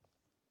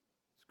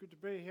Good to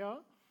be here.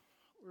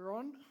 We're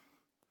on.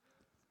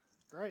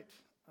 Great.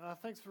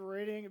 Thanks for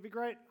reading. It'd be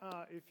great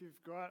if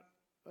you've got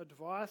a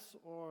device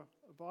or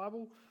a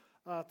Bible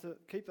to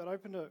keep that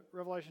open to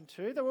Revelation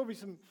 2. There will be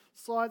some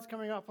slides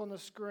coming up on the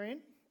screen.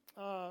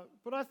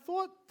 But I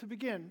thought to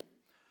begin,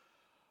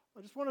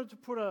 I just wanted to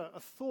put a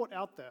thought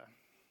out there.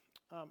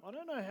 I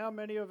don't know how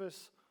many of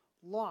us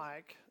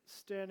like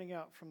standing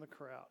out from the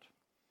crowd.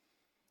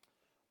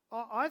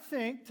 I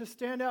think to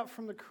stand out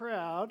from the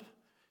crowd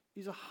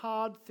is a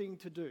hard thing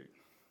to do.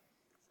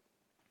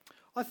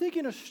 I think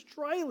in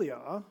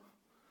Australia,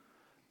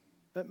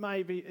 it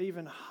may be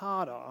even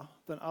harder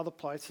than other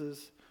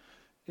places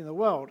in the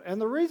world. And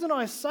the reason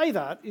I say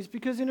that is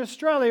because in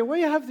Australia,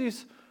 we have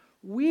this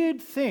weird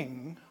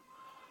thing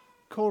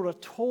called a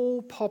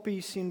tall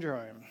poppy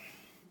syndrome.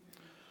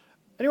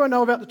 Anyone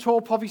know about the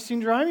tall poppy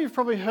syndrome? You've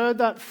probably heard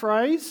that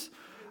phrase.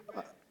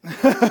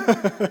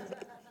 It's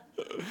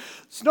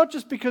not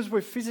just because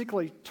we're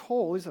physically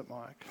tall, is it,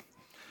 Mike?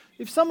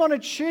 If someone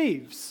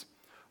achieves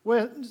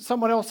where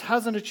someone else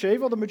hasn't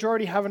achieved, or the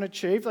majority haven't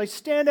achieved, they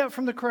stand out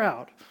from the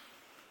crowd.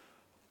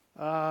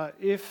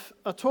 If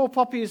a tall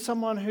poppy is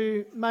someone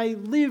who may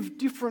live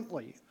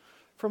differently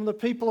from the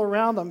people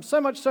around them,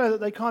 so much so that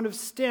they kind of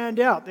stand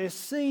out, they're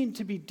seen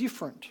to be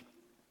different.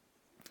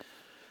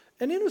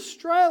 And in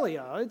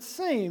Australia, it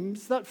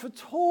seems that for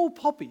tall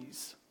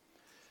poppies,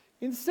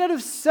 instead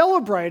of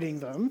celebrating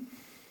them,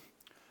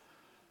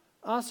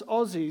 us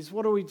Aussies,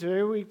 what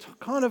do? We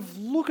kind of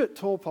look at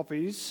tall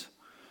poppies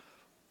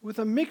with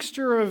a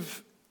mixture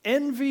of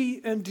envy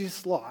and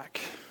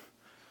dislike,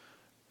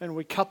 and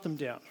we cut them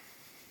down.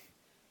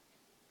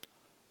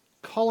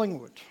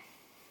 Collingwood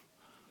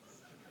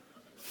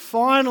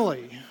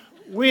finally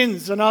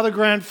wins another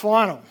grand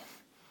final,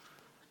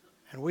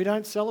 and we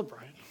don't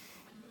celebrate.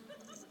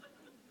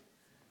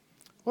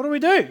 What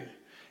do?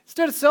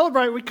 Instead of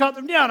celebrate, we cut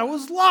them down. It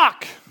was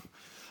luck.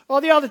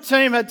 Oh, the other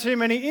team had too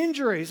many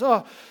injuries.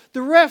 Oh,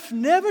 the ref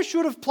never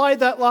should have played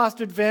that last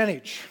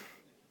advantage.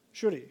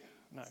 Should he?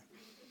 No.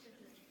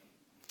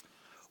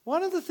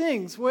 One of the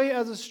things we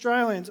as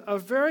Australians are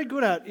very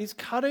good at is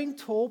cutting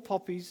tall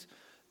poppies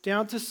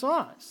down to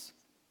size,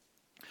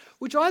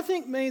 which I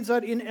think means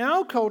that in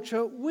our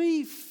culture,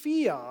 we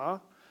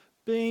fear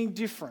being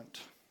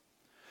different.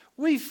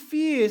 We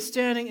fear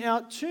standing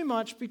out too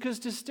much because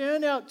to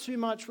stand out too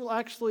much will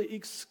actually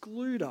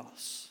exclude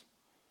us.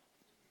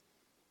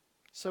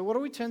 So what do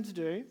we tend to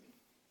do?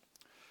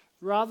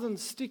 Rather than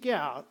stick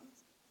out,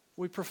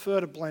 we prefer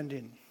to blend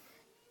in.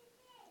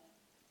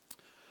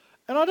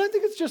 And I don't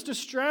think it's just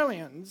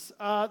Australians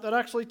that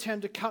actually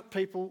tend to cut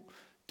people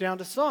down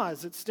to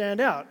size that stand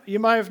out. You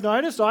may have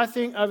noticed, I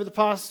think, over the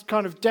past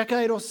kind of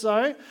decade or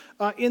so,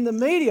 in the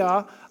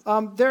media,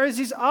 there is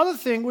this other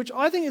thing which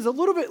I think is a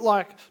little bit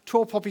like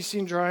tall poppy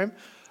syndrome.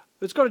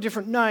 It's got a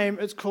different name.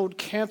 It's called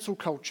cancel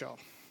culture.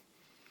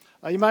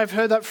 You may have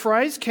heard that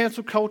phrase,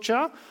 cancel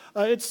culture.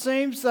 It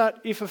seems that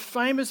if a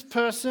famous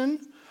person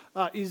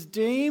is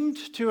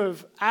deemed to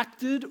have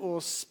acted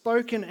or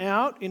spoken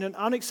out in an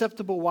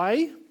unacceptable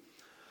way,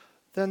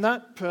 then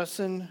that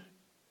person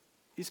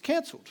is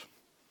cancelled.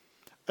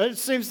 It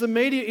seems the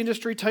media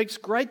industry takes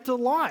great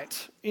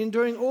delight in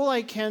doing all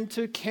they can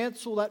to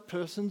cancel that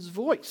person's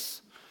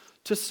voice,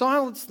 to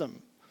silence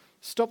them,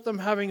 stop them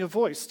having a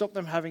voice, stop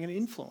them having an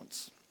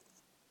influence.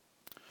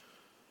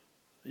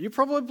 You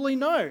probably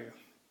know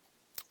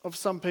of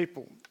some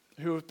people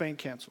who have been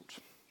cancelled.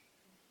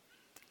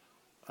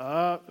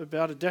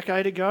 About a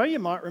decade ago, you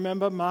might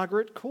remember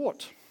Margaret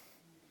Court.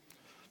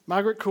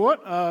 Margaret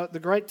Court, the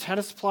great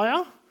tennis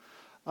player,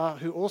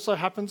 who also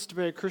happens to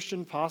be a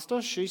Christian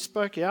pastor, she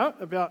spoke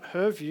out about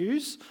her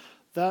views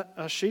that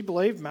she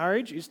believed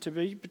marriage is to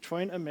be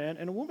between a man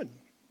and a woman.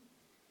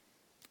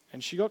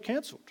 And she got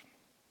cancelled.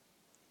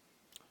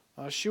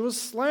 She was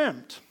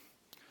slammed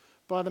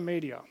by the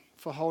media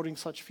for holding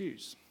such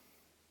views.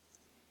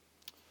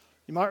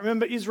 You might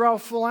remember Israel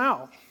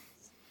Folau,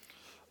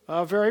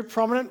 a very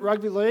prominent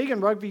rugby league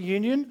and rugby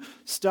union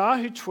star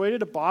who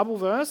tweeted a Bible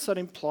verse that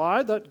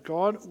implied that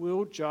God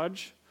will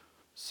judge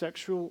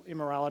sexual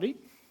immorality.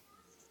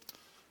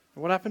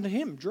 And what happened to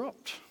him?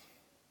 Dropped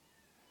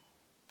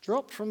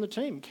from the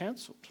team,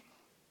 cancelled.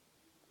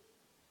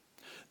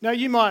 Now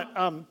you might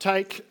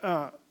take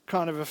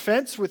kind of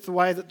offence with the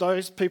way that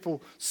those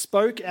people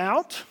spoke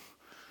out,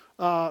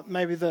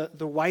 maybe the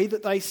way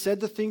that they said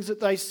the things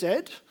that they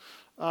said.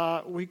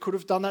 We could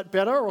have done that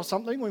better or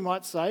something, we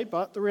might say,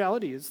 but the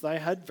reality is they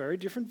had very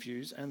different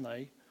views and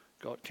they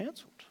got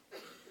cancelled.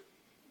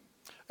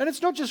 And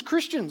it's not just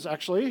Christians,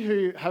 actually,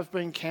 who have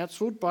been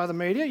cancelled by the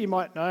media. You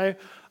might know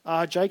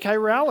J.K.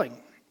 Rowling,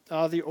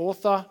 the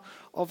author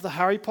of the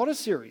Harry Potter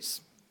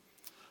series.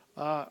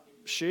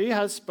 She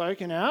has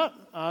spoken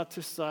out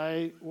to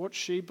say what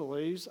she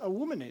believes a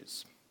woman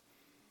is.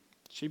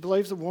 She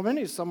believes a woman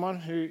is someone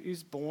who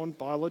is born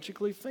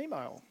biologically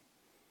female,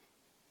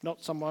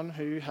 not someone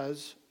who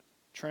has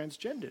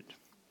transgendered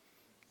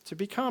to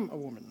become a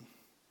woman.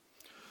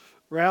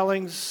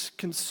 Rowling's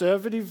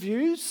conservative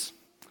views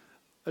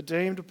are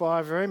deemed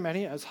by very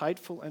many as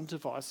hateful and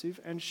divisive,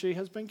 and she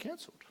has been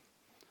cancelled.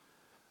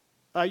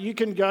 You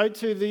can go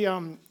to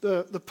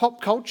the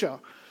Pop Culture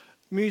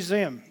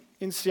Museum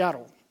in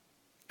Seattle,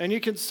 and you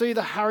can see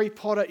the Harry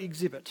Potter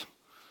exhibit,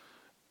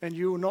 and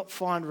you will not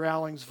find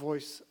Rowling's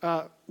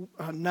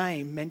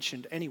name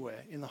mentioned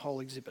anywhere in the whole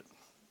exhibit.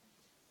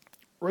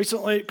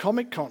 Recently at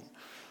Comic-Con,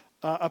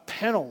 a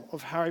panel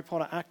of Harry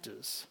Potter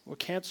actors were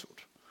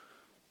cancelled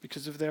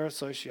because of their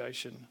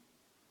association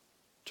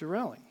to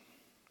Rowling.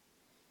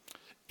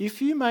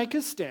 If you make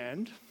a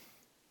stand,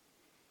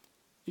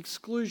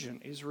 exclusion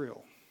is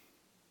real.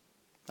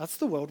 That's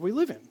the world we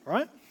live in,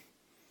 right?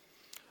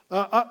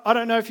 I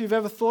don't know if you've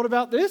ever thought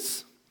about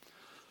this,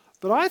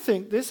 but I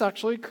think this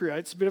actually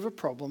creates a bit of a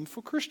problem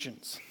for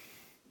Christians.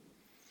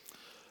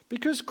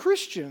 Because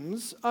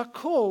Christians are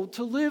called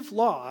to live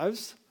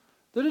lives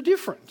that are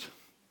different,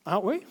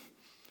 aren't we?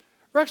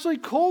 We're actually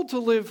called to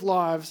live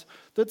lives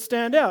that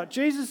stand out.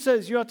 Jesus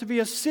says you are to be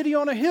a city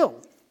on a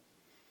hill.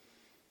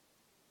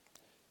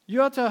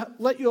 You are to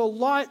let your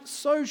light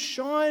so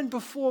shine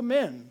before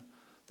men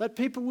that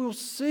people will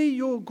see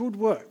your good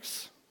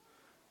works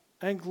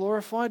and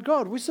glorify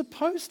God. We're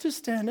supposed to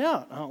stand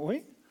out, aren't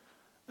we,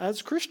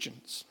 as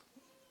Christians?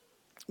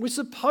 We're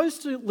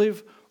supposed to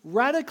live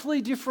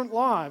radically different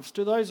lives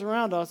to those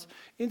around us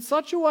in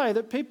such a way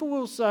that people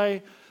will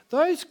say,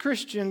 those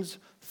Christians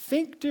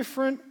think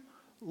different,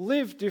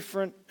 live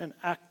different, and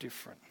act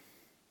different.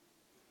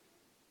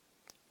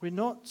 We're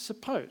not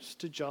supposed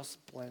to just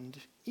blend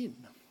in.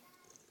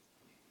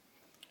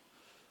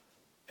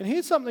 And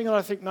here's something that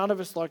I think none of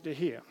us like to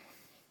hear.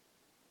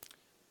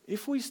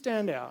 If we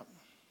stand out,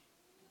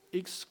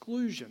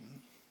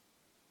 exclusion,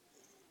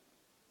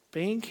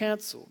 being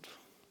cancelled,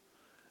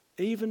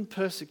 even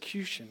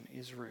persecution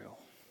is real.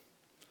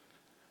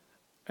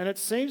 And it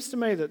seems to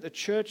me that the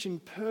church in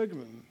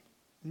Pergamum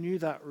knew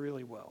that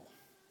really well.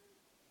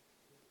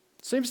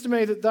 It seems to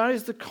me that that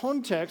is the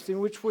context in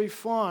which we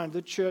find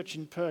the church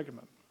in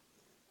Pergamum.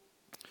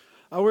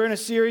 We're in a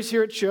series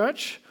here at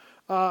church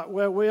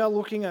where we are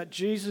looking at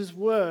Jesus'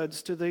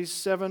 words to these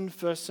 7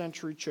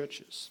 first-century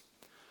churches.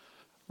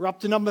 We're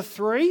up to number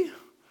 3.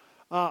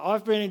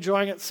 I've been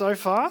enjoying it so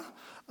far.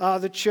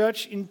 The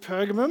church in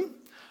Pergamum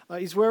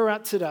is where we're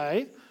at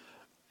today.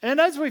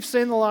 And as we've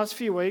seen the last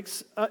few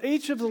weeks,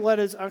 each of the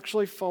letters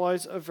actually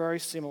follows a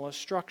very similar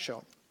structure.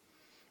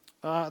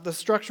 The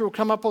structure will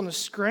come up on the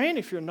screen.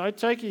 If you're a note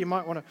taker, you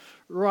might want to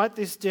write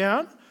this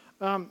down.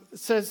 It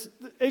says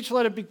each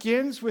letter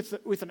begins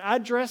with an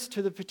address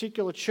to the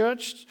particular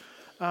church.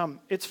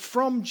 It's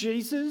from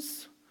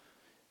Jesus.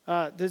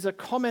 There's a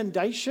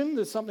commendation.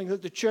 There's something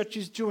that the church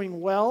is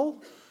doing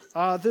well.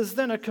 There's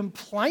then a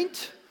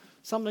complaint,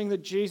 something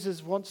that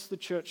Jesus wants the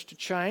church to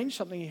change,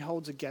 something he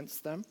holds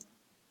against them.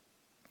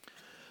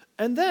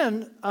 And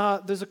then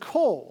there's a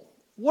call,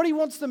 what he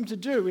wants them to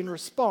do in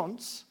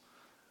response.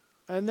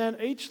 And then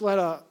each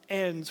letter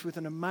ends with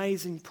an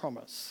amazing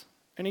promise,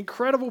 an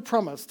incredible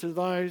promise to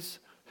those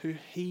who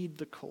heed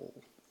the call.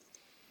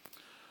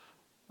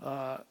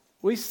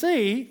 We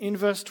see in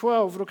verse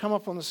 12, it'll come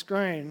up on the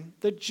screen,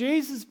 that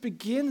Jesus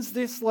begins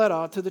this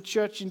letter to the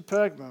church in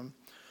Pergamum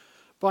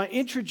by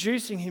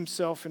introducing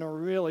himself in a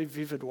really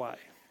vivid way.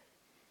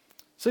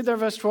 See there,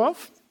 verse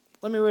 12?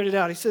 Let me read it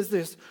out. He says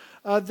this,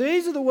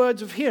 these are the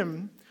words of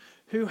him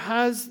who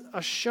has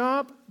a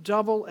sharp,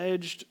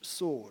 double-edged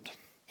sword.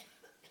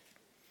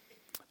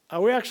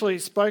 We actually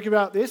spoke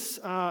about this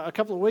a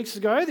couple of weeks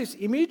ago, this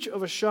image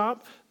of a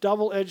sharp,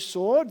 double-edged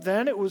sword.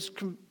 Then it was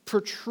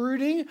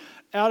protruding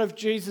out of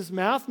Jesus'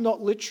 mouth,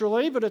 not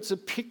literally, but it's a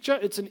picture,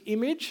 it's an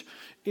image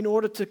in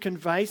order to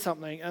convey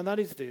something, and that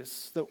is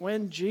this, that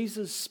when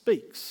Jesus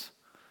speaks,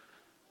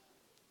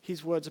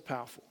 his words are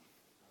powerful.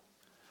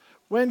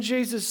 When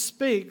Jesus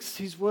speaks,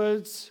 his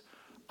words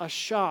are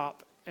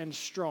sharp and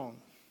strong.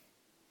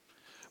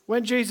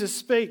 When Jesus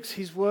speaks,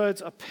 his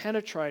words are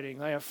penetrating,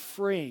 they are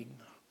freeing,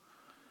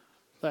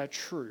 they are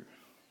true.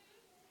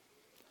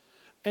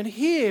 And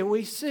here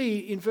we see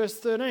in verse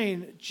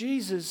 13,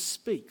 Jesus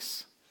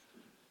speaks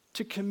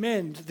to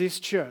commend this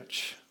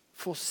church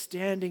for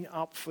standing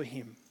up for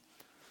him.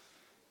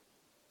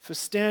 For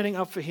standing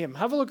up for him.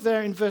 Have a look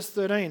there in verse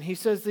 13. He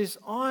says this,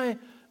 I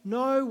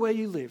know where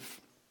you live,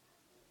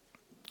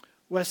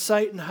 where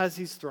Satan has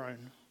his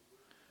throne.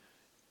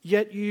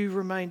 Yet you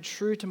remain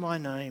true to my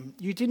name.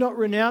 You did not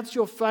renounce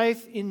your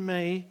faith in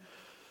me,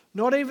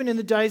 not even in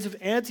the days of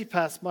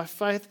Antipas, my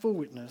faithful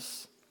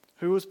witness,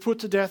 who was put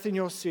to death in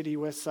your city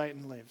where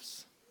Satan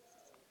lives.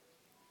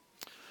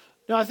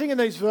 Now, I think in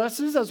these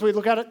verses, as we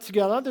look at it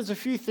together, there's a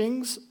few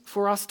things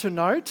for us to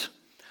note.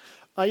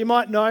 You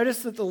might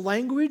notice that the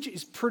language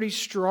is pretty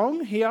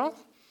strong here.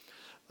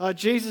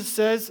 Jesus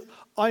says,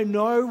 I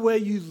know where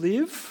you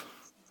live,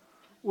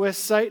 where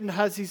Satan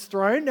has his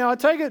throne. Now, I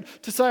take it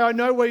to say I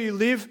know where you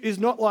live is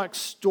not like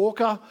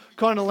stalker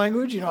kind of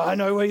language. I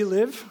know where you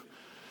live.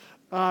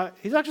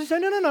 He's actually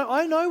saying, no,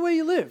 I know where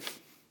you live.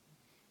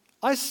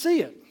 I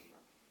see it.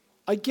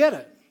 I get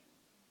it.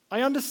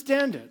 I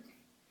understand it.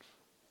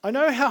 I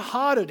know how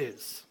hard it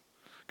is.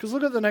 Because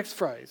look at the next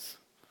phrase.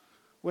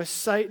 Where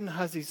Satan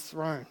has his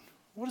throne.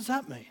 What does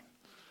that mean?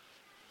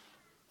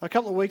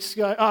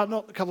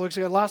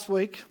 last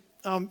week,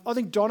 I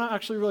think Donna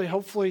actually really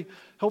helpfully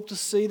helped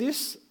us see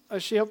this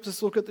as she helped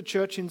us look at the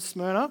church in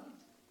Smyrna.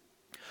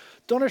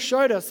 Donna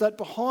showed us that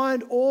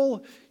behind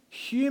all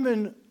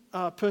human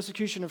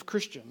persecution of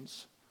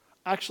Christians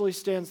actually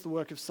stands the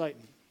work of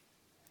Satan.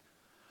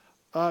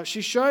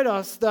 She showed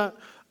us that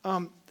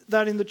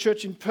in the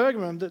church in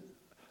Pergamum,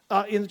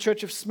 in the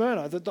church of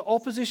Smyrna, that the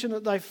opposition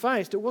that they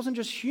faced, it wasn't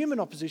just human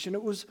opposition,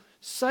 it was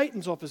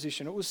Satan's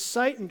opposition. It was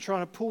Satan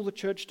trying to pull the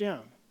church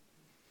down.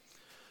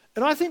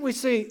 And I think we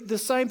see the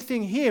same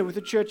thing here with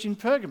the church in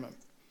Pergamum.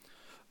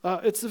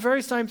 It's the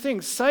very same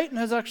thing. Satan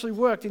has actually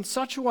worked in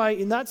such a way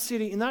in that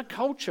city, in that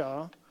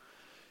culture,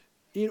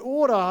 in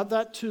order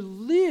that to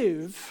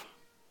live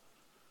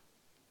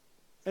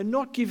and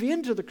not give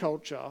in to the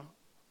culture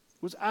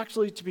was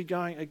actually to be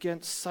going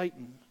against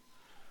Satan.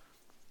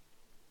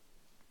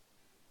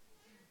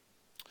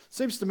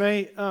 Seems to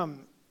me,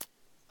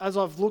 as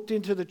I've looked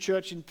into the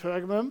church in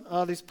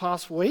Pergamum this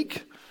past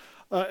week,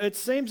 it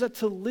seems that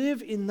to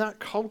live in that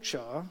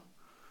culture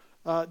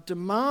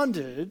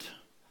demanded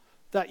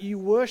that you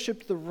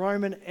worship the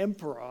Roman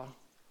emperor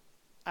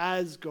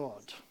as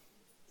God.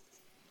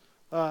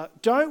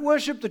 Don't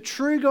worship the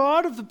true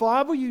God of the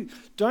Bible. You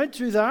don't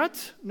do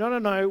that.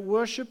 No.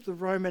 Worship the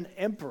Roman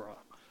emperor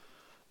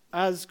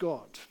as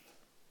God.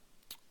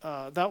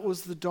 That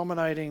was the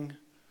dominating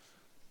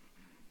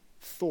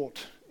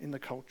thought in the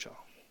culture.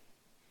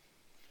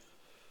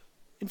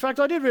 In fact,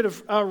 I did a bit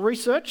of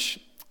research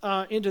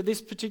into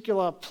this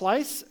particular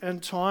place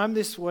and time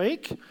this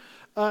week.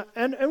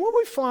 And what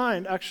we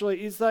find,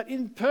 actually, is that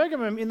in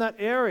Pergamum, in that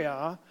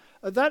area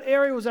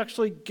was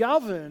actually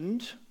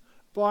governed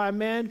by a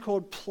man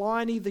called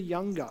Pliny the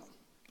Younger.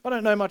 I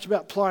don't know much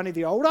about Pliny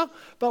the Older,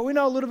 but we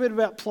know a little bit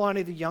about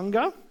Pliny the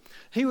Younger.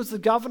 He was the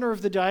governor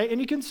of the day, and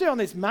you can see on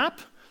this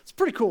map, it's a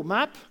pretty cool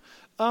map.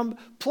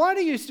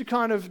 Pliny used to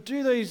kind of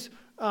do these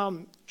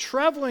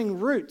traveling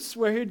routes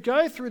where he'd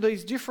go through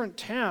these different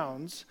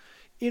towns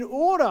in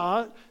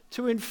order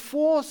to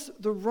enforce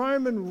the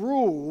Roman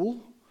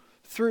rule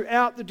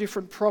throughout the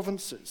different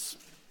provinces,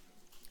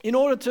 in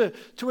order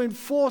to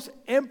enforce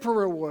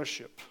emperor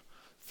worship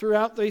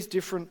throughout these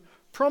different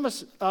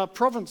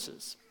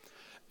provinces.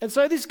 And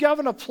so this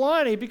governor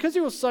Pliny, because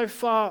he was so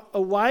far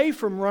away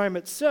from Rome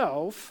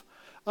itself,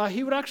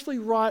 he would actually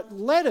write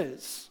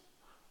letters.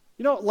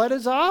 You know what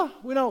letters are?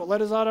 We know what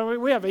letters are, don't we?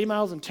 We have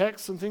emails and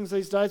texts and things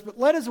these days, but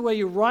letters are where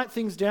you write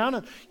things down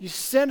and you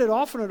send it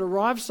off and it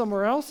arrives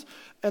somewhere else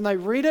and they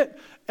read it.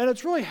 And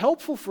it's really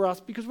helpful for us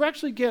because we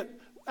actually get,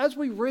 as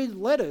we read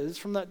letters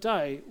from that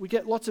day, we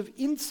get lots of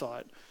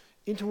insight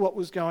into what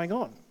was going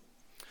on.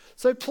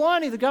 So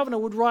Pliny, the governor,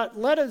 would write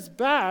letters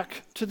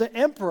back to the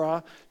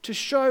emperor to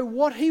show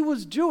what he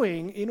was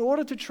doing in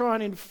order to try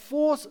and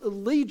enforce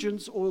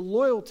allegiance or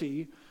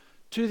loyalty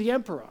to the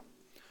emperor.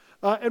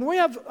 And we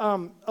have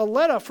a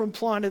letter from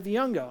Pliny the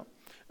Younger,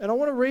 and I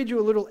want to read you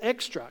a little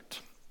extract.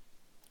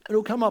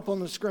 It'll come up on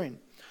the screen.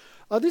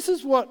 This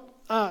is what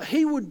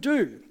he would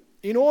do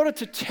in order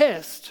to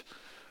test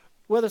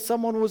whether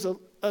someone was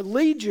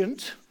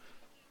allegiant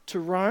to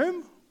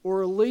Rome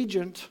or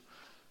allegiant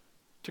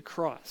to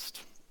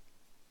Christ.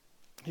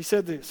 He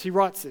said this, he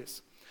writes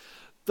this: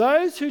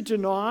 "Those who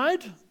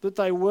denied that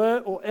they were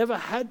or ever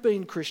had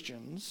been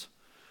Christians,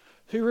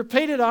 who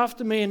repeated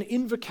after me an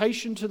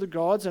invocation to the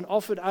gods and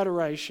offered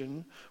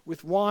adoration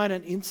with wine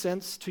and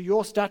incense to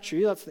your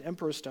statue," that's the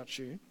emperor's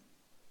statue,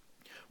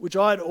 "which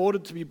I had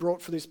ordered to be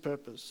brought for this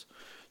purpose,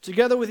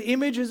 together with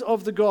images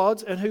of the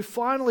gods, and who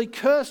finally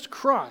cursed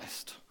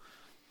Christ,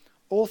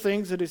 all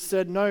things that is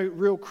said no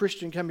real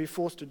Christian can be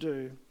forced to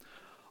do,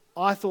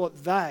 I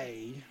thought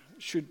they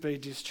should be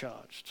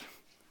discharged."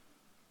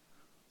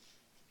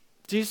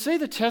 Do you see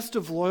the test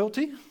of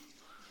loyalty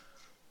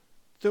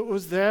that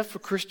was there for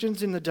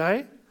Christians in the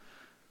day?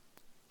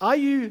 Are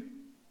you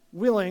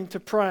willing to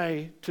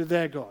pray to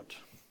their God?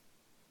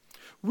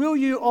 Will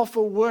you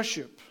offer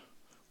worship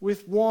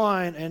with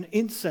wine and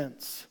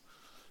incense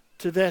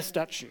to their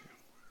statue?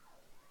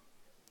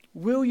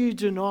 Will you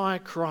deny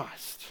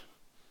Christ?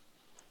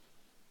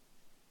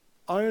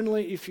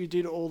 Only if you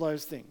did all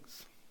those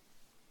things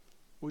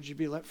would you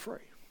be let free.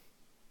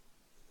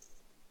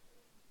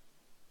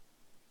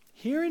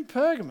 Here in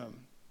Pergamum,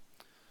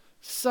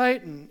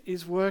 Satan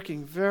is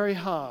working very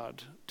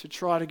hard to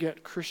try to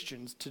get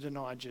Christians to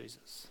deny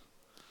Jesus,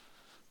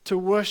 to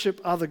worship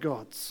other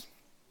gods.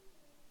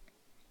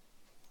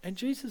 And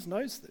Jesus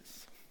knows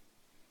this.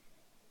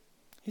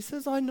 He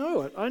says, I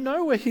know it. I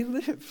know where you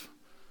live.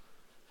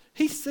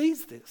 He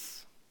sees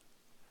this.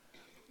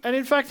 And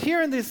in fact,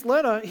 here in this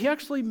letter, he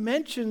actually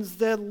mentions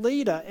their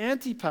leader,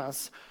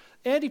 Antipas.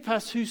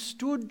 Antipas, who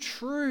stood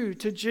true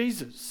to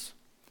Jesus.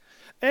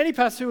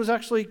 Antipas, who was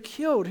actually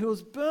killed, who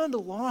was burned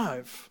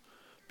alive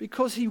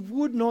because he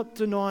would not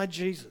deny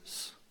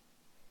Jesus.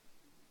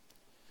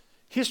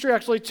 History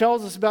actually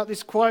tells us about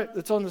this quote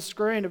that's on the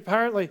screen.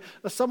 Apparently,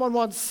 someone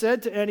once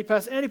said to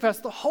Antipas, "Antipas,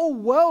 the whole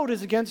world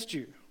is against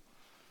you."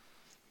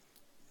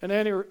 And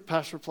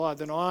Antipas replied,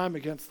 "Then I am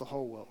against the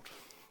whole world."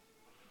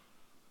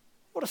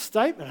 What a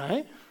statement,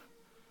 eh?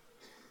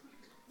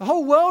 The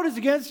whole world is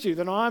against you,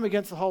 then I am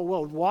against the whole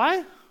world.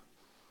 Why?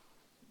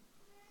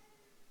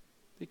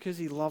 Because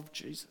he loved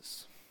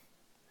Jesus.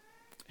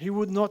 He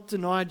would not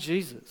deny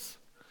Jesus.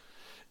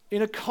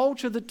 In a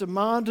culture that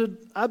demanded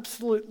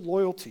absolute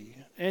loyalty,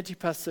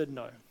 Antipas said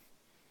no.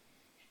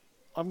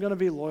 I'm going to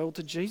be loyal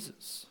to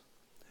Jesus.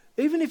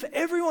 Even if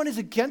everyone is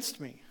against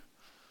me,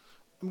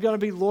 I'm going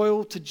to be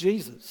loyal to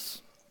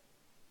Jesus.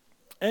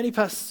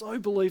 Antipas so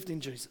believed in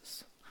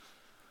Jesus.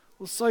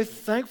 Was so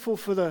thankful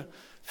for the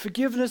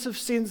forgiveness of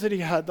sins that he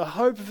had, the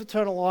hope of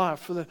eternal life,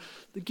 for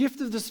the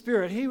gift of the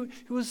Spirit. He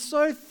was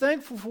so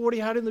thankful for what he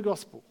had in the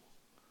gospel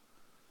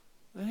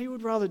that he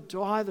would rather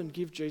die than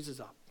give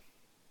Jesus up.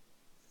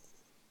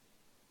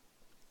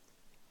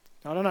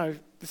 I don't know,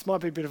 this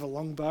might be a bit of a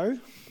long bow,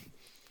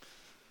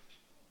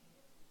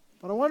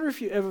 but I wonder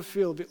if you ever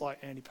feel a bit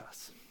like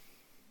Antipas.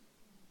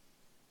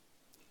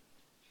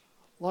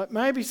 Like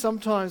maybe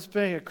sometimes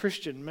being a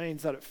Christian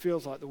means that it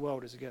feels like the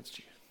world is against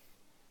you.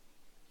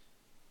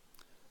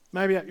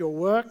 Maybe at your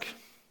work,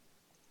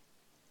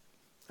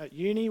 at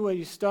uni where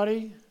you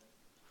study,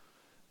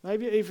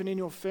 maybe even in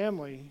your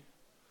family.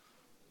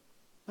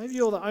 Maybe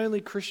you're the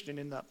only Christian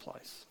in that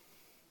place.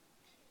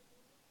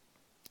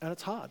 And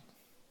it's hard.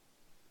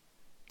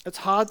 It's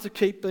hard to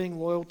keep being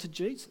loyal to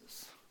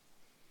Jesus.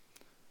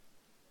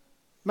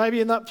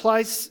 Maybe in that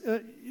place,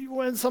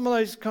 when some of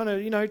those kind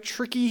of,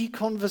 tricky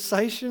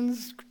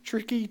conversations,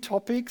 tricky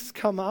topics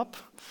come up,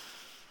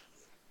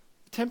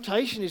 the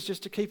temptation is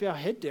just to keep our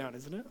head down,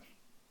 isn't it?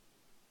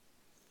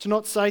 To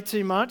not say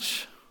too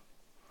much.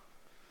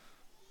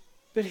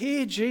 But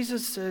here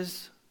Jesus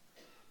says,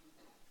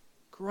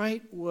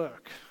 great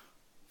work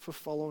for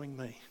following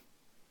me.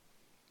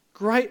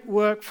 Great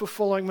work for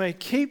following me.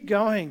 Keep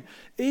going,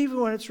 even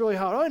when it's really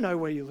hard. I know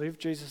where you live,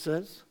 Jesus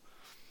says.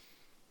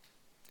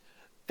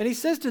 And he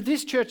says to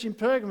this church in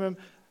Pergamum,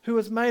 who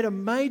has made a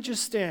major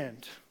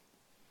stand,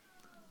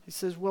 he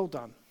says, well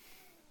done.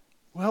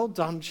 Well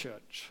done,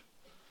 church.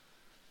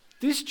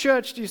 This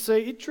church, do you see,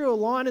 it drew a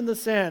line in the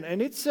sand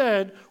and it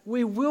said,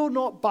 we will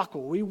not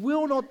buckle, we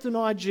will not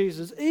deny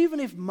Jesus, even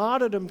if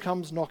martyrdom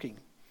comes knocking.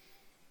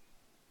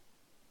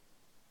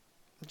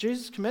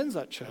 Jesus commends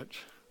that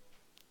church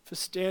for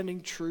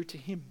standing true to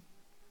him.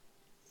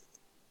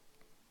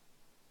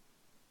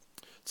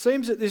 It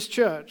seems that this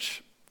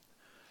church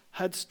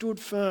had stood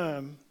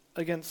firm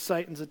against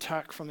Satan's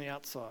attack from the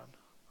outside.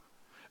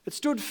 It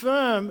stood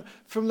firm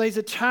from these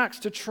attacks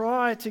to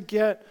try to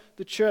get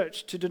the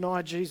church to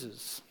deny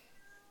Jesus.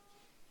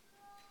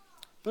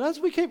 But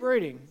as we keep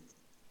reading,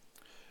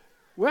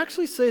 we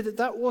actually see that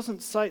that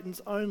wasn't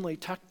Satan's only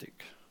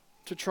tactic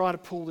to try to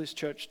pull this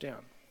church down.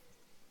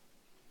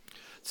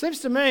 It seems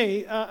to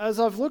me, as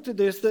I've looked at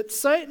this, that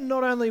Satan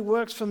not only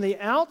works from the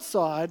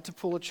outside to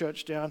pull a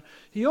church down,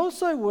 he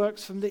also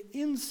works from the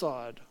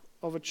inside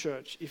of a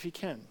church if he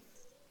can.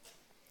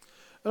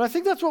 And I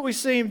think that's what we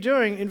see him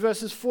doing in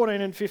verses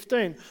 14 and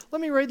 15. Let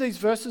me read these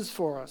verses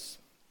for us.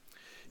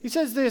 He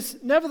says this,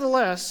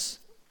 nevertheless,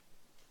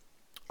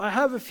 I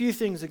have a few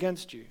things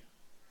against you.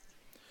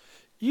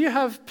 You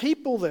have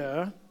people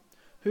there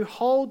who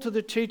hold to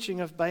the teaching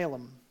of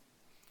Balaam,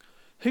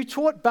 who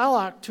taught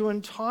Balak to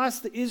entice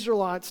the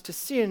Israelites to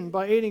sin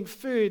by eating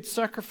food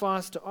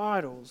sacrificed to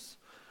idols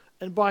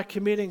and by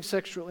committing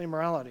sexual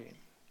immorality.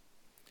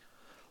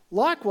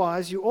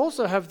 Likewise, you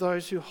also have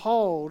those who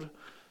hold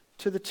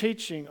to the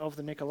teaching of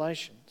the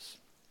Nicolaitans.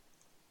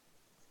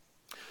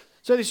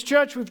 So this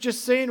church we've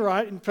just seen,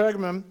 right, in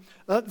Pergamum,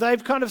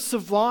 they've kind of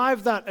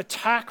survived that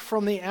attack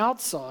from the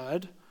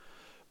outside.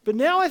 But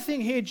now I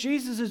think here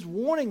Jesus is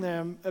warning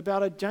them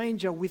about a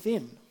danger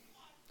within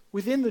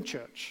the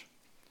church.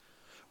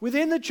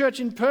 Within the church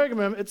in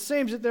Pergamum, it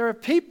seems that there are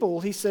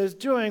people, he says,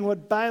 doing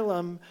what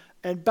Balaam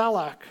and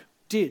Balak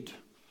did.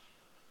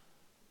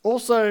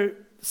 Also,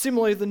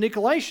 similarly, the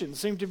Nicolaitans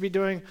seem to be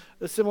doing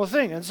a similar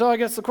thing. And so I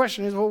guess the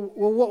question is, well,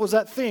 what was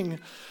that thing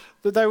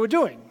that they were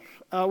doing?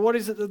 What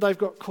is it that they've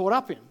got caught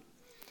up in?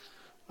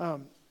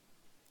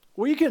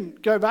 Well, you can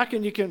go back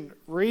and you can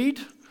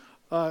read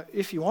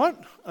if you want.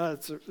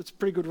 It's a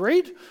pretty good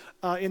read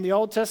in the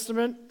Old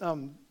Testament.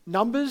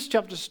 Numbers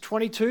chapters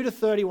 22 to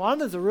 31.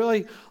 There's a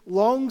really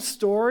long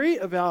story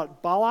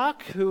about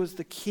Balak, who was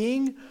the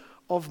king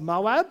of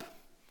Moab,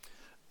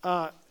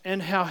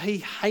 and how he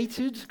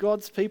hated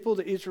God's people,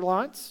 the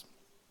Israelites.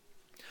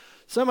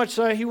 So much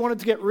so he wanted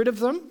to get rid of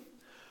them.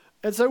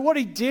 And so what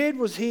he did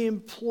was he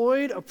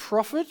employed a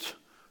prophet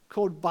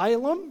called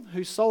Balaam,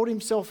 who sold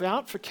himself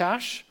out for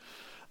cash.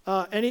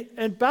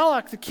 And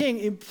Balak, the king,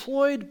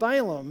 employed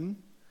Balaam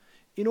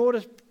in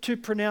order to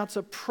pronounce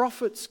a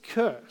prophet's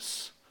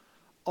curse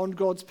on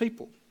God's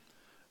people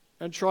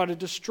and try to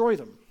destroy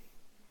them.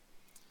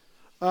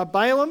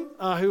 Balaam,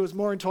 who was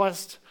more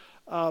enticed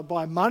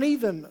by money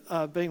than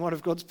being one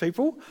of God's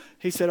people,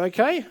 he said,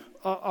 okay,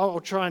 I'll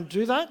try and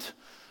do that.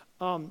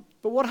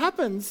 But what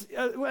happens,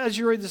 as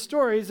you read the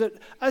story, is that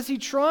as he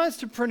tries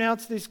to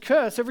pronounce this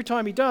curse, every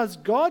time he does,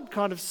 God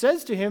kind of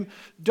says to him,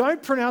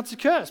 don't pronounce a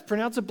curse,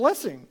 pronounce a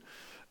blessing.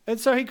 And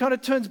so he kind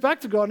of turns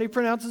back to God and he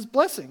pronounces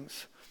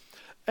blessings.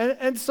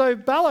 And so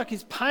Balak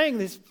is paying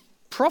this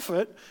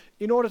prophet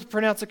in order to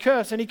pronounce a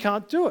curse, and he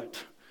can't do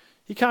it.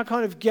 He can't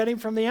kind of get him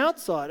from the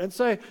outside. And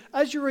so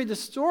as you read the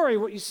story,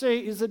 what you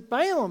see is that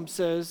Balaam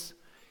says,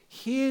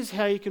 here's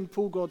how you can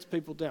pull God's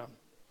people down.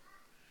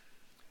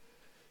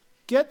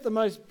 Get the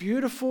most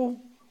beautiful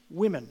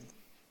women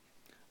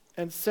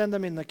and send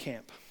them in the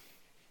camp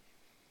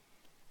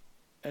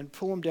and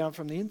pull them down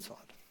from the inside.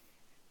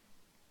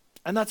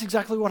 And that's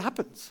exactly what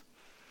happens.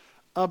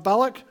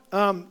 Balak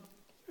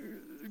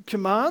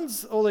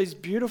commands all these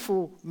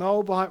beautiful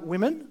Moabite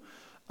women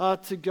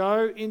to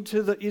go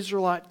into the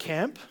Israelite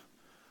camp.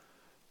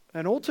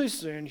 And all too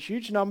soon,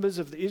 huge numbers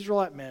of the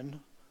Israelite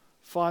men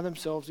find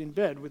themselves in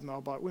bed with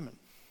Moabite women.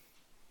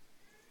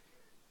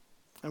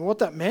 And what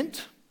that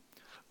meant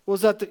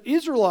was that the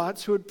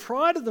Israelites, who had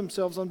prided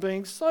themselves on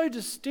being so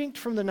distinct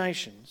from the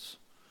nations,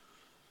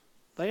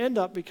 they end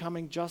up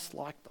becoming just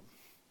like them.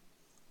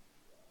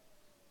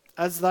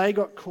 As they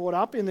got caught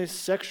up in this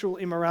sexual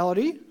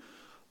immorality,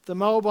 the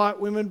Moabite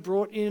women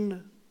brought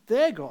in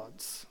their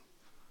gods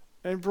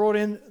and brought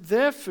in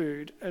their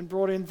food and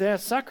brought in their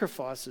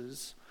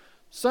sacrifices,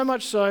 so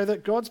much so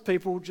that God's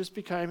people just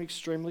became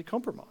extremely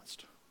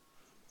compromised.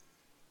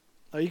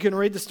 You can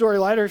read the story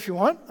later if you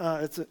want.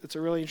 It's a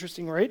really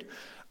interesting read.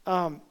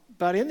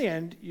 But in the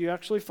end, you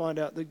actually find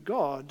out that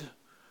God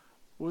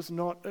was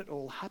not at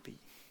all happy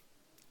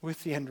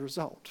with the end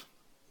result.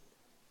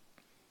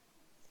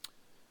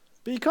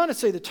 But you kind of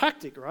see the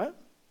tactic, right?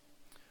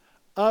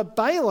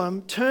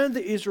 Balaam turned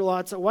the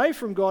Israelites away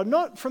from God,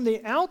 not from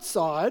the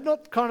outside,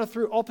 not kind of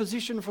through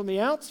opposition from the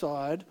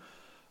outside,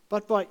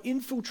 but by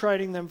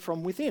infiltrating them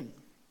from within.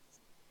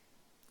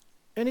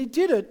 And he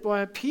did it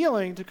by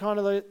appealing to kind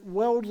of the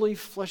worldly,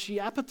 fleshy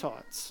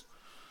appetites,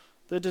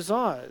 their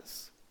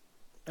desires.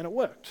 And it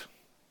worked.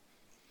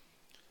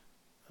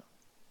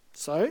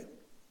 So,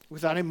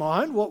 with that in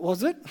mind, what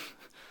was it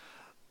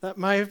that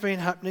may have been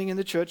happening in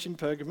the church in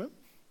Pergamum?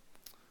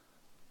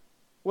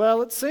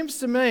 Well, it seems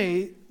to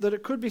me that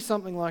it could be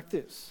something like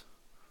this.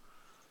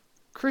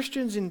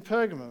 Christians in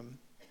Pergamum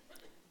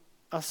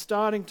are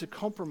starting to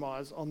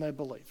compromise on their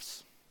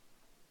beliefs.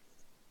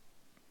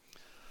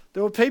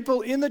 There were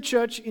people in the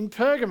church in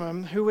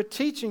Pergamum who were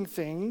teaching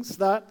things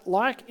that,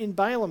 like in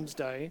Balaam's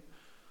day,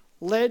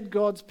 led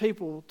God's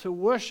people to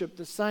worship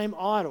the same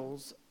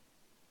idols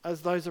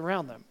as those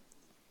around them,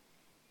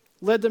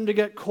 led them to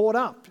get caught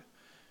up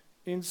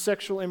in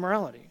sexual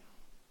immorality.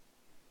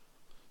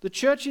 The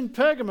church in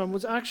Pergamum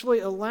was actually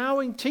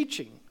allowing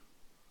teaching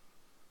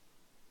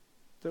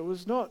that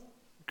was not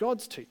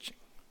God's teaching.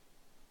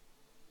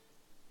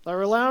 They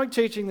were allowing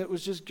teaching that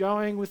was just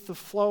going with the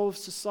flow of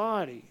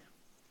society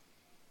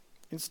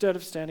instead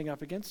of standing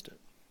up against it.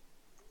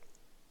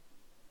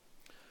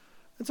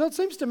 And so it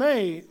seems to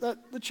me that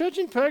the church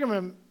in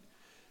Pergamum,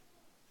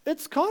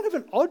 it's kind of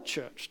an odd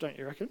church, don't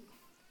you reckon?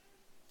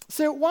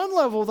 See, at one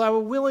level, they were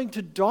willing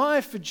to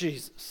die for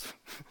Jesus.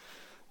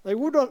 They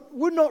would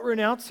not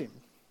renounce him.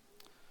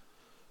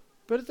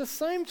 But at the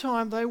same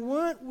time, they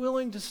weren't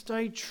willing to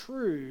stay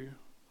true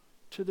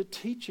to the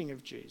teaching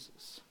of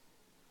Jesus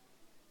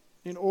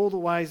in all the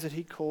ways that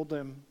he called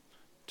them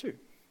to.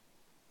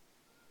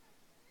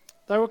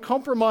 They were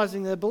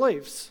compromising their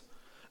beliefs.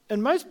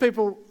 And most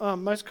people,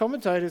 most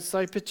commentators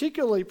say,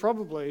 particularly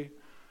probably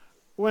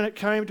when it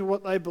came to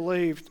what they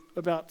believed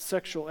about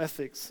sexual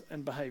ethics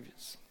and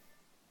behaviors.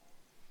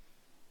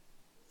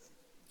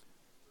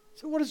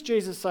 So what does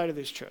Jesus say to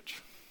this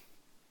church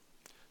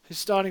who's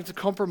starting to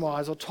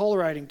compromise or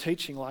tolerating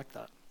teaching like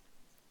that?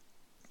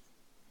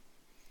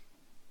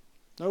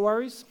 No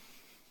worries?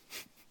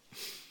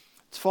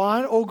 It's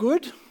fine, all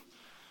good?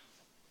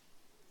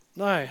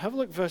 No, have a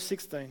look at verse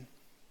 16.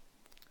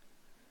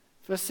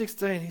 Verse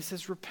 16, he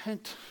says,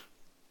 repent.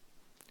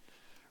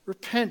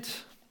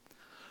 Repent.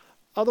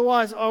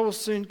 Otherwise I will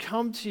soon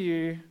come to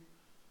you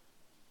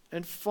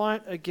and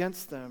fight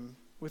against them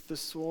with the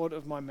sword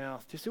of my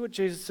mouth. Do you see what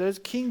Jesus says?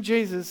 King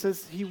Jesus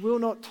says he will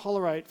not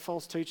tolerate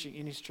false teaching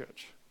in his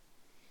church.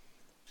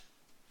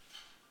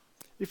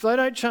 If they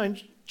don't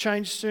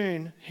change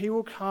soon, he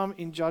will come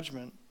in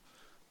judgment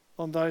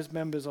on those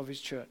members of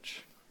his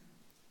church.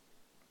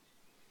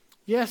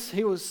 Yes,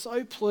 he was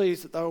so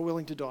pleased that they were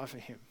willing to die for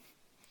him.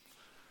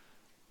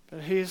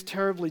 But he is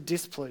terribly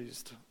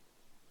displeased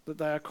that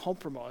they are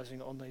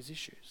compromising on these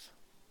issues.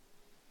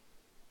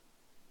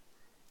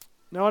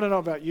 Now, I don't know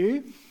about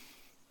you,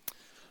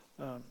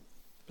 but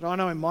I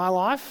know in my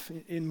life,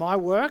 in my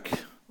work,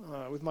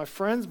 with my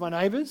friends, my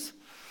neighbours,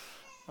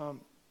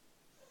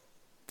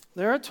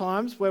 there are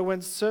times where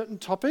when certain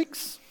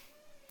topics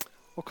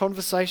or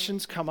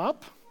conversations come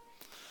up,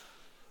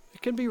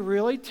 it can be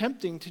really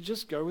tempting to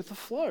just go with the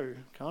flow,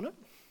 can't it?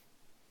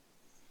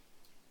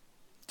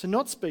 To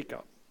not speak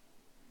up.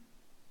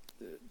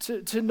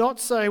 To not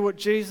say what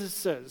Jesus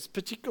says,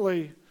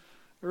 particularly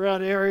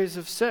around areas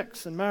of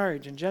sex and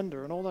marriage and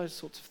gender and all those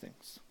sorts of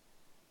things.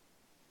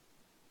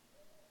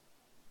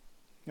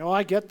 Now,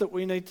 I get that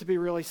we need to be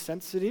really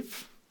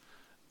sensitive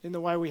in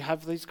the way we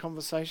have these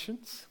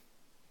conversations.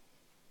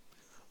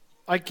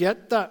 I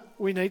get that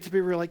we need to be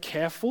really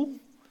careful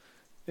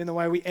in the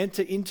way we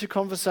enter into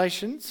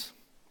conversations.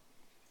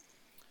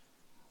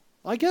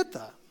 I get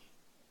that.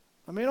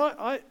 I mean,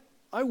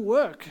 I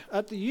work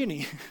at the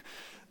uni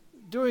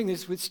doing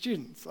this with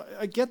students.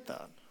 I get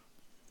that.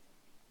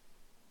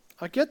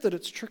 I get that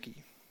it's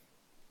tricky.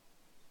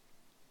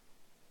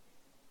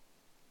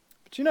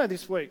 But you know,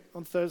 this week,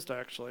 on Thursday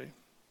actually,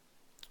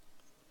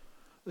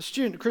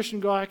 a Christian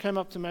guy came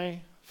up to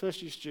me,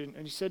 first year student,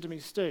 and he said to me,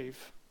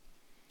 Steve,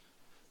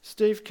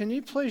 can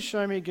you please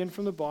show me again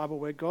from the Bible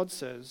where God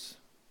says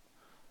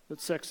that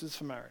sex is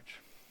for marriage?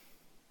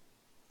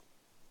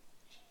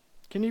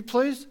 Can you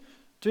please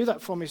do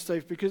that for me,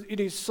 Steve? Because it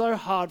is so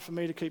hard for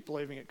me to keep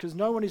believing it, because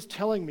no one is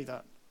telling me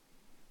that.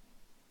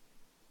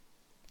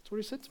 That's what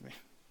he said to me.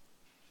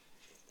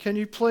 Can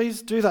you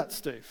please do that,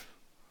 Steve?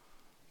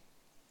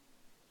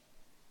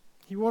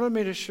 He wanted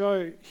me to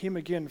show him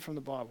again from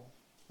the Bible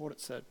what it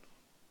said.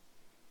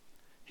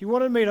 He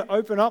wanted me to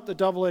open up the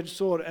double-edged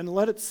sword and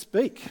let it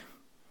speak.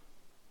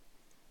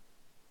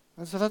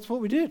 And so that's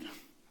what we did.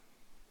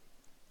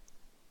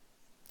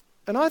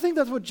 And I think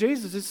that's what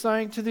Jesus is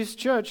saying to this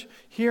church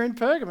here in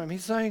Pergamum.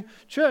 He's saying,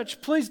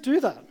 church, please do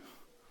that.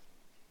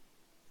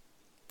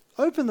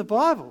 Open the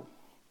Bible.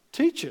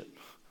 Teach it.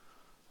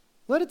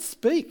 Let it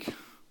speak.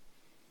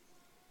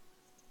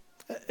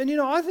 And you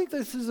know, I think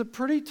this is a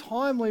pretty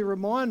timely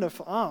reminder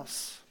for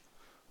us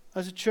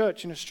as a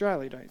church in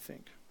Australia, don't you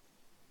think?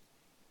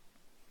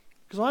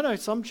 Because I know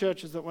some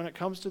churches that when it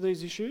comes to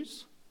these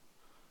issues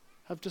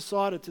have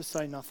decided to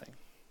say nothing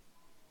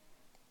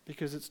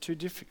because it's too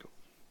difficult.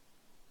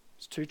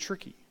 It's too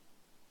tricky.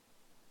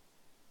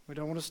 We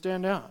don't want to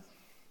stand out.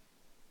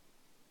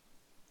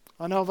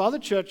 I know of other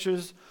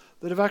churches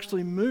that have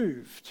actually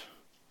moved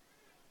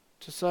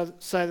to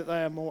say that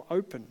they are more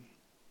open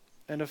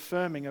and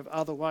affirming of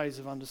other ways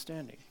of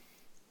understanding.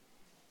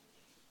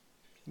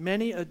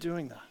 Many are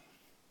doing that.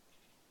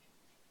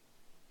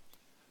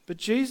 But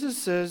Jesus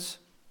says,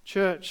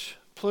 church,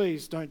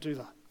 please don't do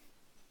that.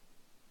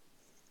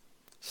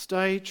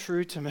 Stay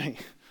true to me.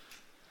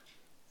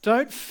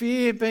 Don't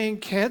fear being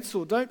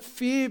cancelled. Don't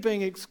fear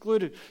being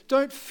excluded.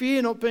 Don't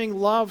fear not being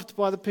loved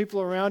by the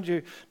people around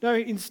you. No,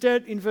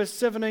 instead, in verse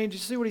 17, do you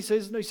see what he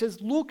says? No, he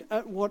says, look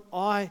at what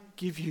I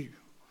give you.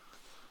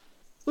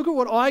 Look at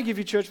what I give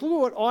you, church. Look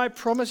at what I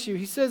promise you.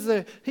 He says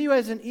there, he who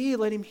has an ear,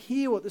 let him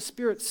hear what the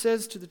Spirit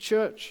says to the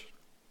church.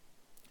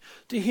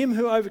 To him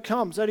who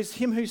overcomes, that is,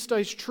 him who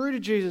stays true to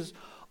Jesus,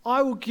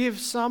 I will give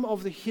some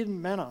of the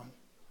hidden manna.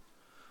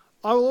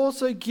 I will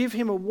also give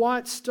him a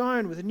white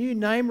stone with a new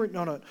name written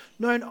on it,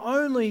 known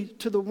only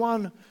to the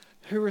one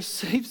who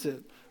receives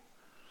it.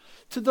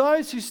 To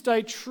those who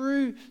stay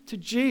true to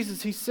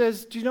Jesus, he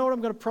says, do you know what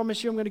I'm going to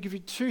promise you? I'm going to give you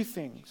two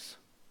things.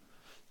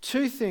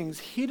 Two things,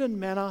 hidden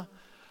manna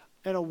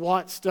and a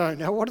white stone.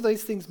 Now, what do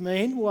these things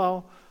mean?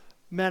 Well,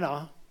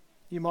 manna,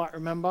 you might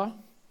remember,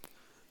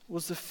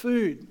 was the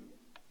food.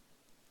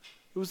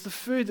 It was the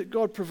food that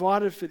God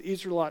provided for the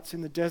Israelites in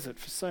the desert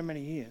for so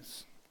many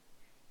years.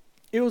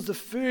 It was the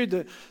food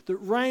that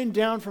rained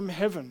down from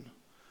heaven,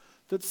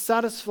 that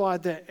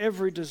satisfied their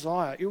every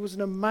desire. It was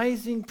an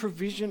amazing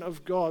provision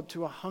of God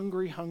to a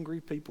hungry, hungry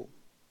people.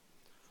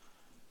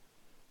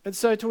 And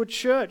so to a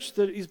church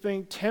that is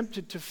being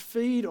tempted to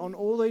feed on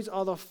all these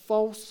other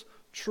false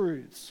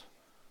truths,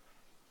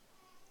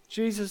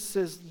 Jesus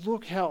says,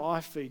 look how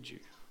I feed you.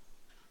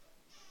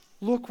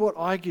 Look what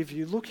I give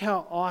you. Look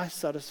how I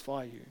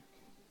satisfy you.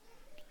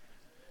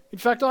 In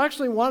fact, I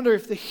actually wonder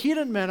if the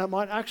hidden manna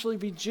might actually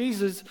be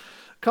Jesus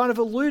kind of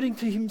alluding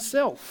to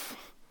himself,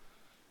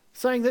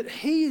 saying that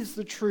he is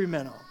the true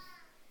manna.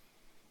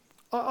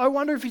 I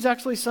wonder if he's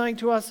actually saying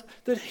to us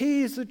that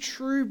he is the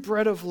true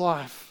bread of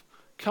life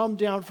come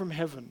down from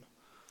heaven,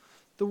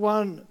 the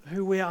one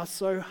who we are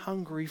so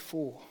hungry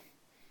for.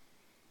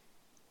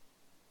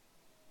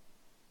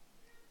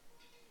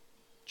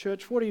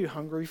 Church, what are you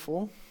hungry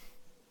for?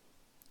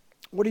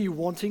 What are you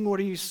wanting? What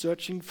are you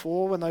searching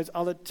for when those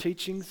other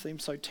teachings seem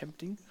so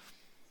tempting?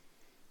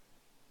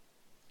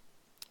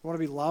 Want to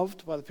be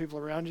loved by the people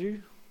around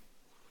you?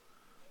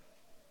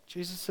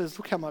 Jesus says,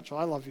 look how much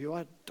I love you.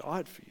 I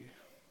died for you.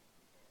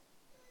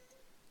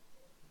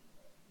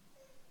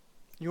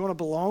 You want to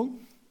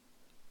belong?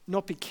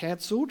 Not be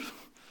cancelled?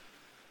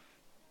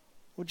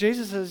 Well,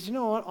 Jesus says, you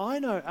know what? I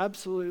know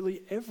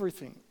absolutely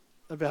everything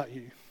about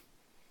you.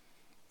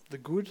 The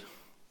good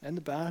and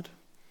the bad.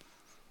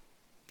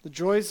 The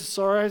joys, the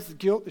sorrows, the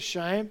guilt, the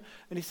shame.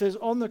 And he says,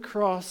 on the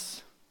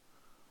cross,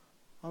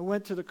 I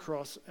went to the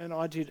cross and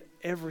I did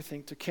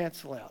everything to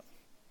cancel out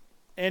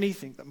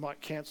anything that might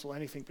cancel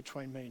anything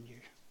between me and you.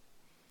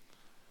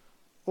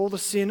 All the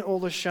sin, all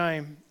the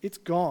shame, it's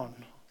gone.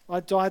 I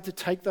died to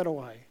take that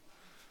away.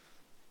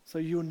 So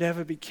you'll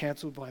never be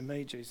cancelled by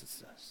me, Jesus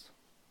says.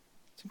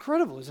 It's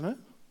incredible, isn't it?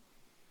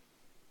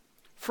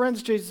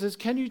 Friends, Jesus says,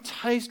 can you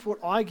taste what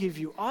I give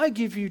you? I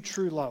give you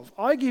true love.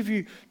 I give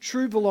you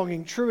true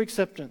belonging, true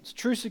acceptance,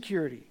 true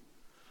security.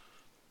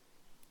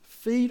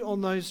 Feed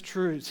on those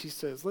truths, he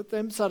says. Let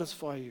them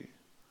satisfy you.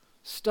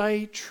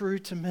 Stay true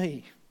to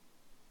me.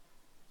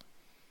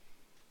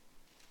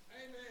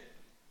 Amen.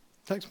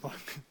 Thanks,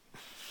 Mike.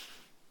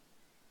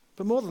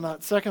 But more than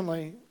that,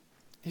 secondly,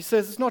 he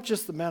says it's not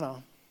just the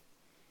manna.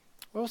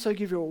 I also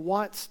give you a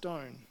white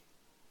stone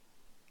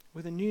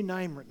with a new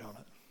name written on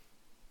it.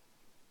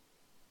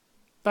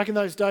 Back in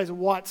those days, a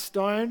white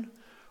stone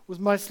was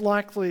most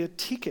likely a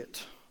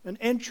ticket, an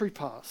entry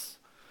pass.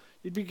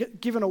 You'd be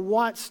given a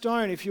white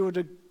stone if you were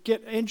to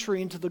get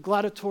entry into the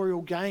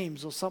gladiatorial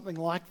games or something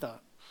like that.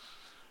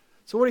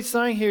 So what he's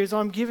saying here is,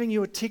 I'm giving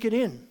you a ticket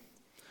in.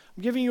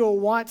 I'm giving you a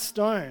white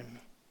stone.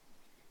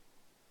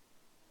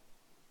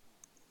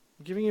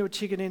 I'm giving you a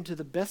ticket into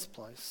the best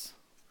place,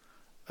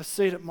 a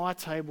seat at my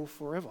table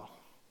forever.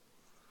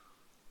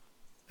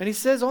 And he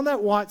says on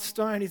that white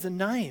stone is a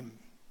name.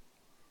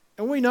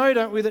 And we know,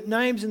 don't we, that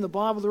names in the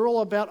Bible, they're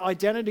all about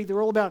identity.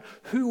 They're all about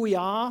who we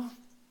are.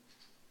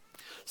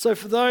 So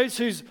for those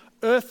whose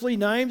earthly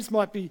names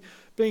might be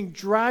being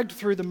dragged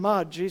through the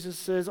mud, Jesus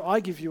says,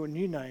 I give you a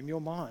new name, you're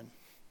mine.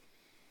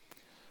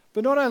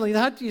 But not only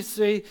that, do you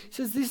see, he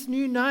says this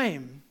new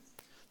name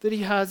that he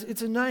has,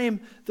 it's a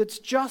name that's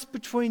just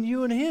between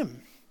you and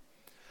him.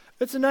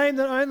 It's a name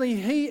that only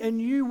he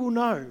and you will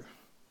know.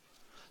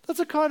 That's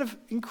a kind of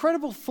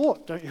incredible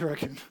thought, don't you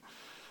reckon?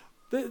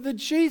 That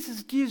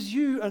Jesus gives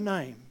you a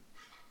name,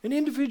 an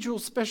individual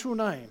special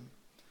name.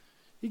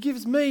 He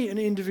gives me an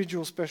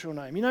individual special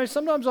name. You know,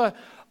 sometimes I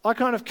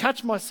kind of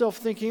catch myself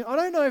thinking, I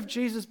don't know if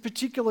Jesus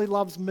particularly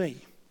loves me.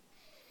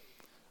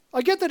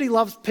 I get that he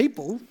loves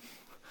people.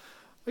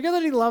 I get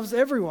that he loves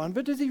everyone,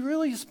 but does he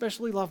really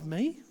especially love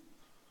me?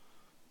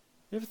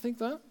 You ever think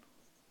that?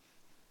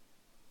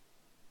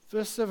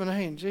 Verse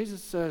 17,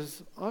 Jesus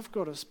says, I've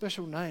got a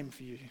special name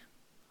for you.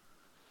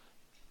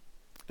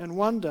 And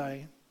one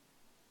day,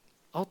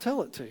 I'll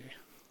tell it to you.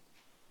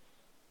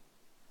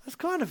 That's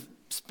kind of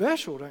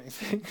special, don't you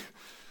think?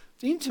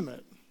 It's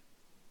intimate.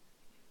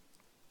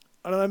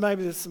 I don't know,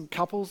 maybe there's some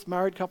couples,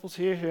 married couples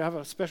here who have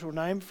a special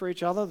name for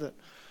each other that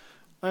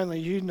only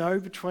you know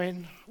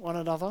between one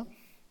another.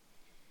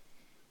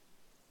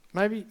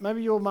 Maybe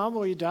your mum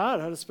or your dad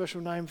had a special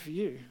name for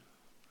you.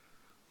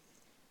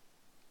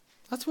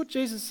 That's what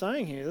Jesus is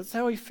saying here. That's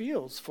how he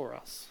feels for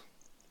us.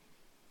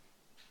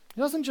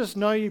 He doesn't just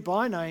know you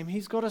by name,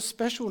 he's got a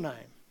special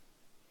name.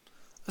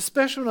 A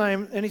special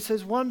name, and he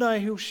says one day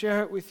he'll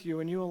share it with you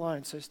and you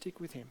alone, so stick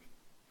with him.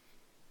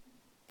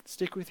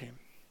 Stick with him.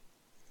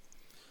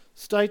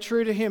 Stay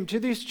true to him. To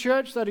this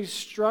church that is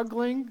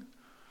struggling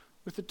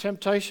with the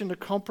temptation to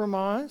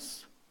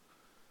compromise,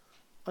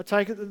 I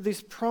take it that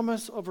this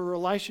promise of a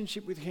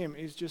relationship with him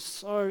is just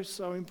so,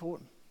 so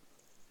important.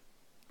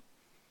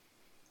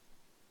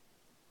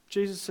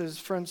 Jesus says,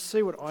 friends,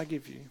 see what I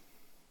give you.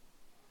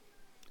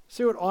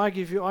 See what I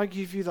give you. I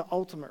give you the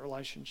ultimate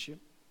relationship.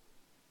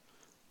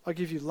 I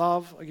give you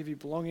love. I give you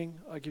belonging.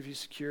 I give you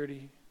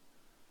security.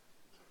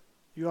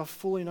 You are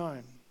fully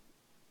known.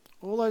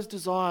 All those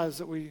desires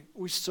that we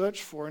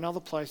search for in other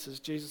places,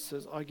 Jesus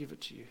says, I give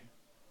it to you.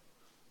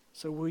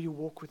 So will you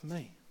walk with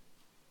me?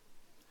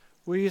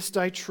 Will you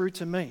stay true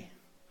to me?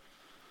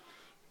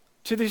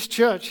 To this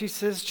church, he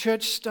says,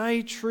 church,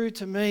 stay true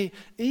to me,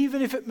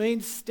 even if it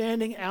means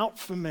standing out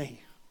for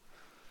me.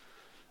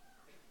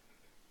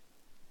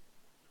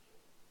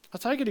 I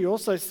take it he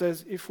also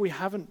says, if we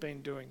haven't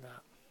been doing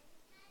that,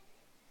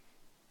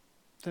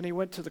 then he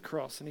went to the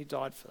cross and he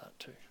died for that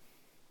too.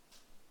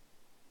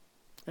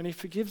 And he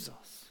forgives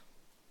us.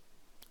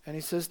 And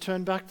he says,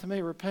 turn back to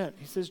me, repent.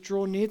 He says,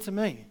 draw near to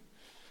me.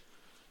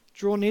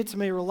 Draw near to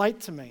me,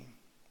 relate to me.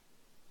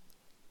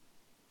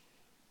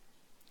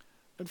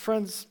 And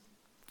friends,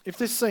 if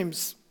this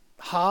seems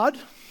hard,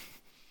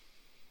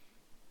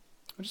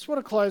 I just want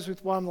to close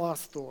with one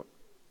last thought.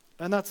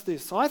 And that's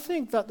this. I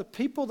think that the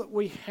people that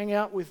we hang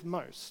out with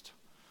most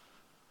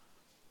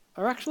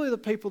are actually the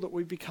people that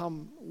we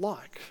become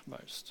like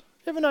most.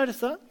 You ever notice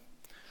that?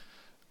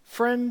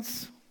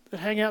 Friends that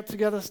hang out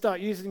together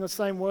start using the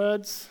same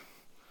words,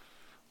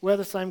 wear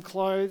the same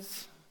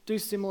clothes, do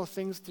similar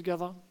things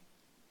together.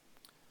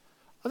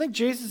 I think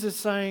Jesus is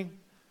saying,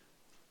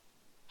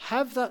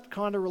 have that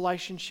kind of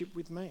relationship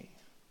with me.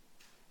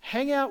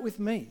 Hang out with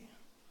me.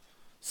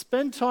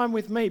 Spend time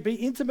with me. Be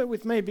intimate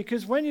with me,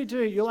 because when you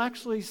do, you'll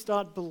actually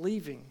start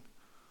believing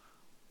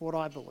what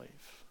I believe.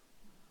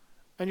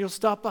 And you'll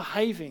start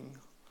behaving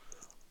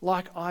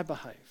like I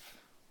behave.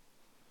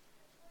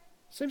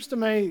 Seems to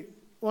me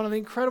one of the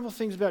incredible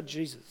things about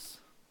Jesus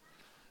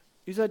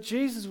is that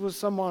Jesus was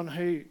someone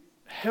who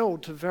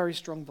held to very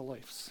strong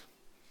beliefs.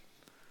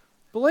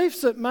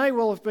 Beliefs that may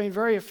well have been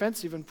very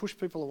offensive and pushed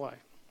people away.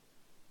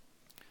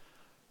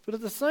 But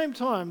at the same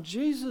time,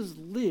 Jesus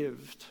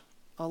lived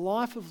a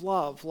life of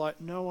love like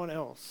no one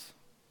else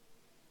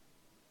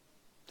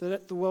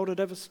that the world had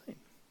ever seen.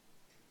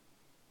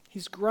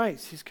 His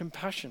grace, his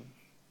compassion,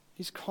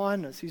 his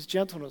kindness, his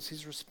gentleness,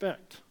 his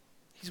respect,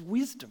 his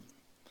wisdom.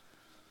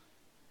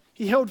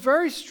 He held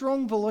very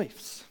strong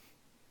beliefs,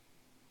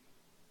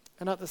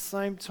 and at the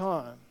same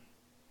time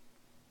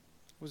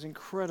was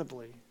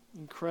incredibly,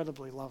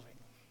 incredibly loving.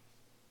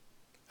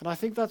 And I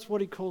think that's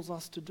what he calls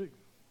us to do.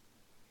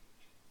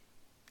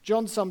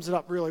 John sums it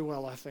up really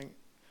well, I think.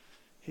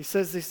 He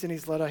says this in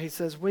his letter. He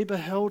says, we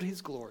beheld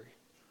his glory.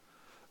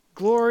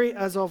 Glory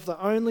as of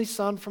the only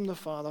Son from the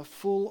Father,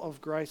 full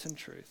of grace and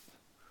truth.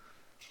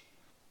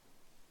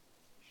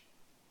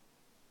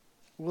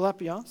 Will that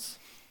be us?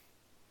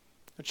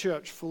 A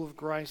church full of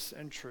grace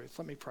and truth.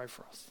 Let me pray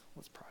for us.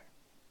 Let's pray.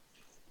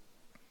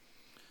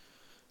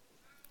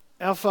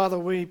 Our Father,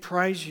 we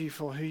praise you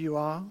for who you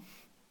are.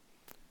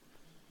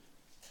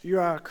 You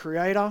are our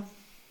creator.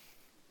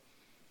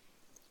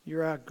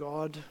 You're our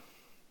God.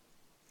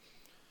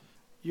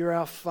 You're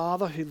our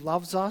Father who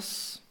loves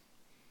us,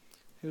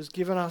 who has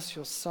given us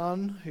your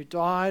Son, who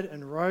died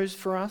and rose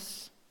for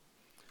us.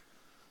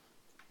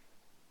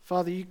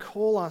 Father, you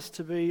call us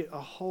to be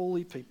a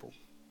holy people.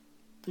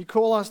 You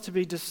call us to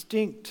be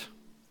distinct.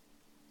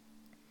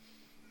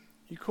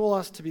 You call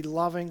us to be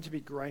loving, to be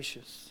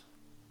gracious.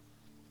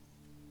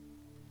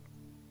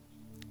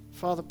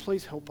 Father,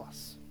 please help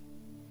us.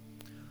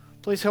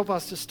 Please help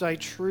us to stay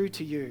true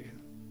to you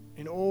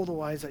in all the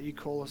ways that you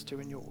call us to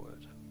in your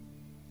word.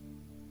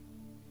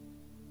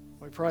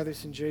 We pray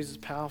this in Jesus'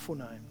 powerful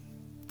name.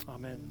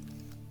 Amen.